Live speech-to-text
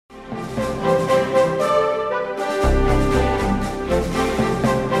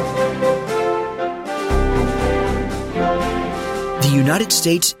United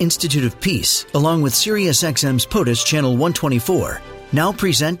States Institute of Peace, along with SiriusXM's POTUS Channel 124, now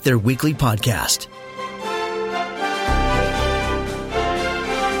present their weekly podcast.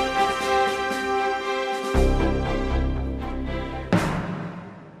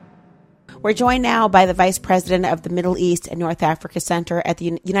 We're joined now by the Vice President of the Middle East and North Africa Center at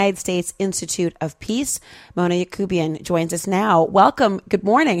the United States Institute of Peace. Mona Yacoubian joins us now. Welcome. Good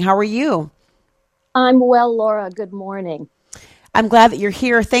morning. How are you? I'm well, Laura. Good morning. I'm glad that you're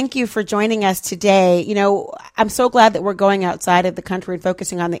here. Thank you for joining us today. You know, I'm so glad that we're going outside of the country and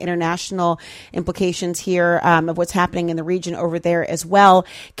focusing on the international implications here of what's happening in the region over there as well.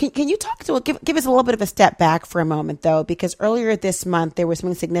 Can you talk to give us a little bit of a step back for a moment, though, because earlier this month there was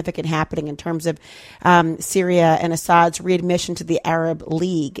something significant happening in terms of Syria and Assad's readmission to the Arab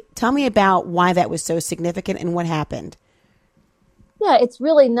League. Tell me about why that was so significant and what happened. Yeah, it's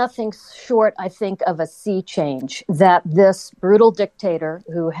really nothing short, I think, of a sea change that this brutal dictator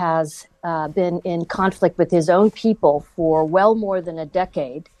who has been in conflict with his own people for well more than a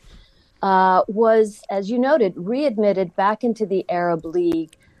decade was, as you noted, readmitted back into the Arab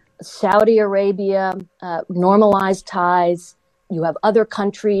League. Saudi Arabia normalized ties. You have other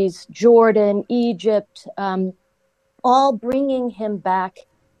countries, Jordan, Egypt, all bringing him back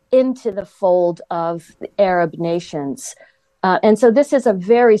into the fold of the Arab nations. And so this is a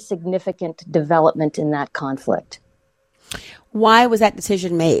very significant development in that conflict. Why was that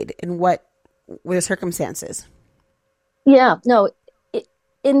decision made, and what were the circumstances? Yeah, no,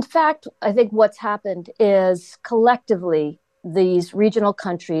 in fact, I think what's happened is collectively these regional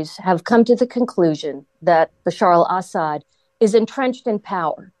countries have come to the conclusion that Bashar al-Assad is entrenched in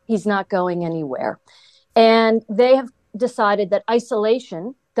power. He's not going anywhere. And they have decided that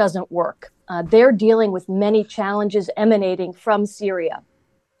isolation doesn't work. They're dealing with many challenges emanating from Syria,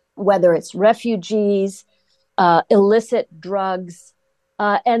 whether it's refugees, illicit drugs.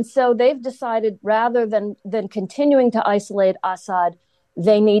 And so they've decided rather than continuing to isolate Assad,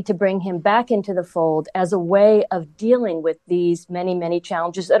 they need to bring him back into the fold as a way of dealing with these many, many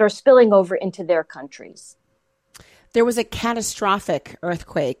challenges that are spilling over into their countries. There was a catastrophic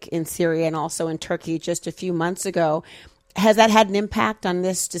earthquake in Syria and also in Turkey just a few months ago. Has that had an impact on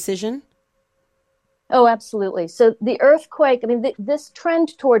this decision? Oh, absolutely. So the earthquake, I mean, this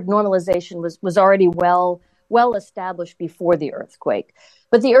trend toward normalization was already well established before the earthquake.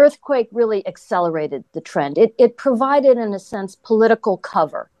 But the earthquake really accelerated the trend. It provided, in a sense, political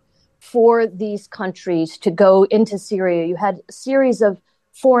cover for these countries to go into Syria. You had a series of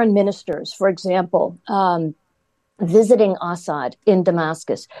foreign ministers, for example, visiting Assad in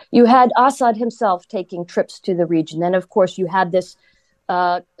Damascus. You had Assad himself taking trips to the region. Then, of course, you had this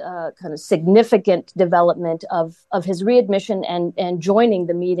kind of significant development of his readmission and joining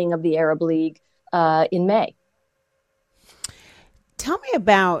the meeting of the Arab League in May. Tell me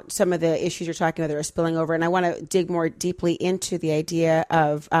about some of the issues you're talking about that are spilling over, and I want to dig more deeply into the idea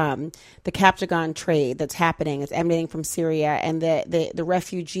of the Captagon trade that's happening. It's emanating from Syria, and the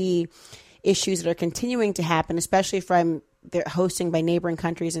refugee issues that are continuing to happen, especially from the hosting by neighboring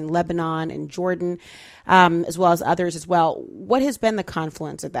countries in Lebanon and Jordan, as well as others as well. What has been the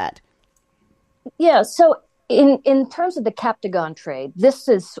confluence of that? Yeah, so in terms of the Captagon trade, this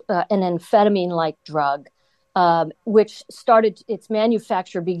is an amphetamine-like drug, which started, its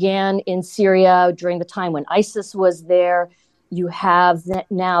manufacture began in Syria during the time when ISIS was there. You have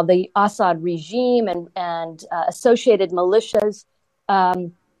now the Assad regime and associated militias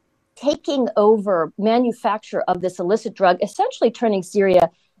taking over manufacture of this illicit drug, essentially turning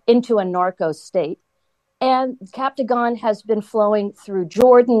Syria into a narco state. And Captagon has been flowing through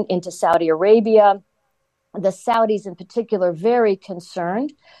Jordan into Saudi Arabia. The Saudis in particular, very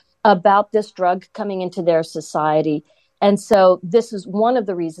concerned about this drug coming into their society. And so this is one of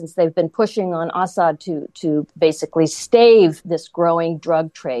the reasons they've been pushing on Assad to basically stave this growing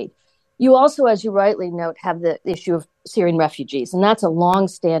drug trade. You also, as you rightly note, have the issue of Syrian refugees, and that's a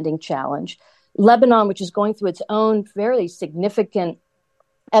long-standing challenge. Lebanon, which is going through its own very significant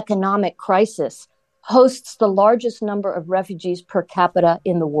economic crisis, hosts the largest number of refugees per capita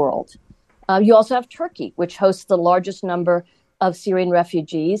in the world. You also have Turkey, which hosts the largest number of Syrian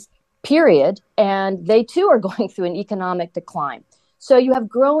refugees, period, and they too are going through an economic decline. So you have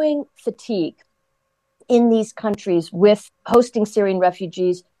growing fatigue in these countries with hosting Syrian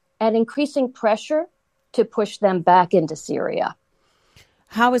refugees and increasing pressure to push them back into Syria.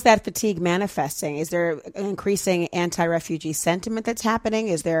 How is that fatigue manifesting? Is there an increasing anti-refugee sentiment that's happening?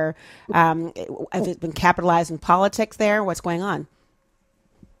 Has it been capitalized in politics there? What's going on?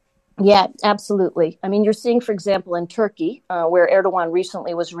 Yeah, absolutely. I mean, you're seeing, for example, in Turkey, where Erdogan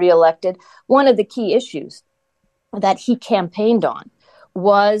recently was reelected, one of the key issues that he campaigned on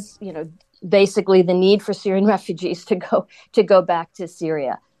was, basically the need for Syrian refugees to go back to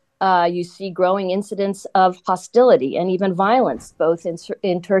Syria. You see growing incidents of hostility and even violence, both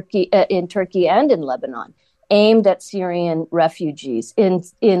in Turkey and in Lebanon, aimed at Syrian refugees. In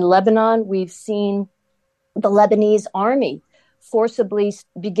Lebanon, we've seen the Lebanese army forcibly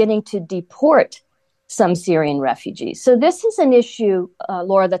beginning to deport some Syrian refugees. So this is an issue,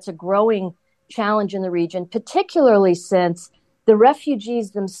 Laura, that's a growing challenge in the region, particularly since the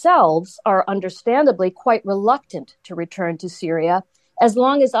refugees themselves are understandably quite reluctant to return to Syria as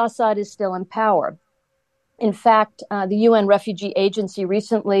long as Assad is still in power. In fact, the UN Refugee Agency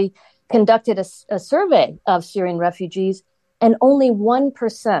recently conducted a survey of Syrian refugees, and only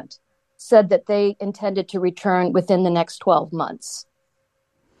 1% said that they intended to return within the next 12 months.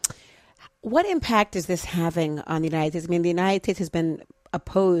 What impact is this having on the United States? I mean, the United States has been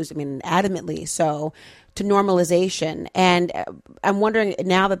opposed, adamantly so, to normalization. And I'm wondering,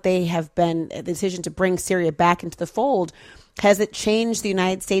 now that they have been the decision to bring Syria back into the fold, has it changed the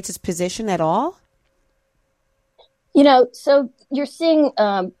United States' position at all? So you're seeing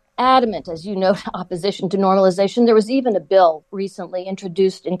adamant, as you know, opposition to normalization. There was even a bill recently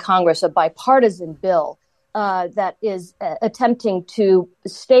introduced in Congress, a bipartisan bill that is attempting to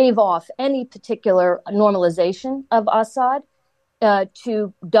stave off any particular normalization of Assad,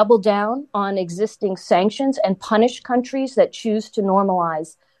 to double down on existing sanctions and punish countries that choose to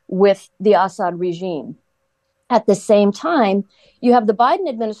normalize with the Assad regime. At the same time, you have the Biden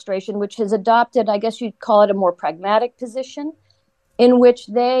administration, which has adopted, I guess you'd call it, a more pragmatic position, in which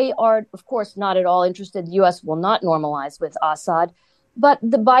they are, of course, not at all interested. The U.S. will not normalize with Assad. But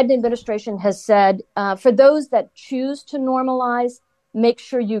the Biden administration has said, for those that choose to normalize, make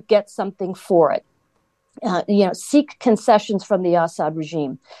sure you get something for it. Seek concessions from the Assad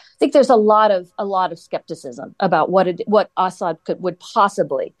regime. I think there's a lot of skepticism about what Assad would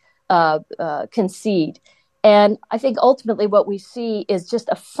possibly concede. And I think ultimately what we see is just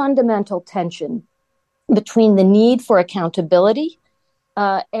a fundamental tension between the need for accountability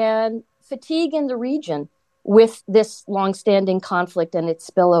and fatigue in the region with this longstanding conflict and its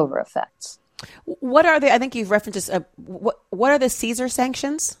spillover effects. What are I think you've referenced this. What are the Caesar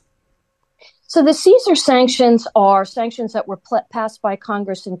sanctions? So the Caesar sanctions are sanctions that were passed by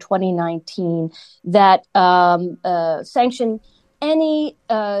Congress in 2019 that sanction any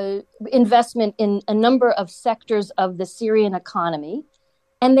investment in a number of sectors of the Syrian economy.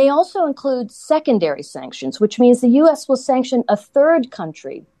 And they also include secondary sanctions, which means the U.S. will sanction a third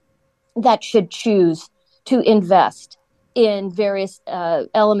country that should choose to invest in various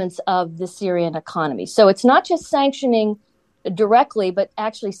elements of the Syrian economy. So it's not just sanctioning directly, but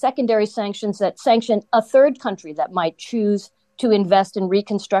actually secondary sanctions that sanction a third country that might choose to invest in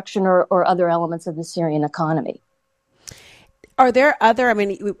reconstruction or other elements of the Syrian economy. Are there other,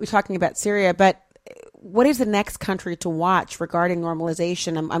 we're talking about Syria, but what is the next country to watch regarding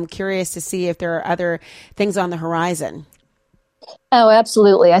normalization? I'm curious to see if there are other things on the horizon. Oh,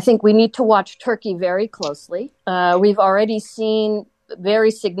 absolutely. I think we need to watch Turkey very closely. We've already seen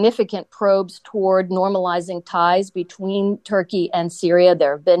very significant probes toward normalizing ties between Turkey and Syria.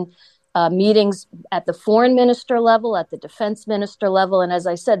 There have been meetings at the foreign minister level, at the defense minister level. And as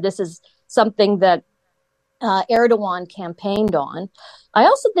I said, this is something that Erdogan campaigned on. I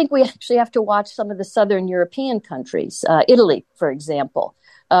also think we actually have to watch some of the southern European countries, Italy, for example,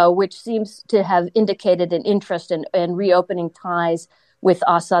 which seems to have indicated an interest in reopening ties with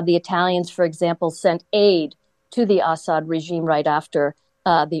Assad. The Italians, for example, sent aid to the Assad regime right after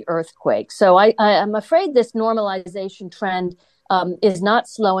the earthquake. So I'm afraid this normalization trend is not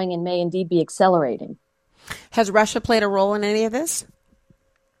slowing and may indeed be accelerating. Has Russia played a role in any of this?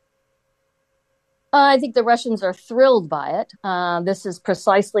 I think the Russians are thrilled by it. This is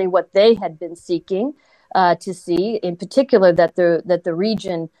precisely what they had been seeking to see, in particular, that the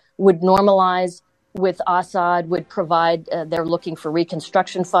region would normalize with Assad, would provide. They're looking for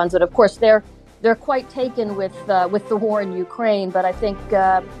reconstruction funds, but of course they're quite taken with the war in Ukraine. But I think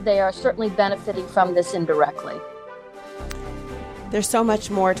they are certainly benefiting from this indirectly. There's so much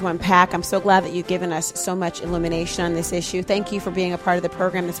more to unpack. I'm so glad that you've given us so much illumination on this issue. Thank you for being a part of the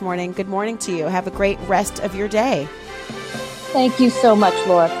program this morning. Good morning to you. Have a great rest of your day. Thank you so much,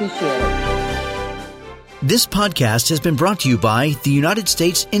 Laura. Appreciate it. This podcast has been brought to you by the United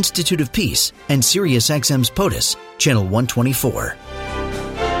States Institute of Peace and SiriusXM's POTUS, Channel 124.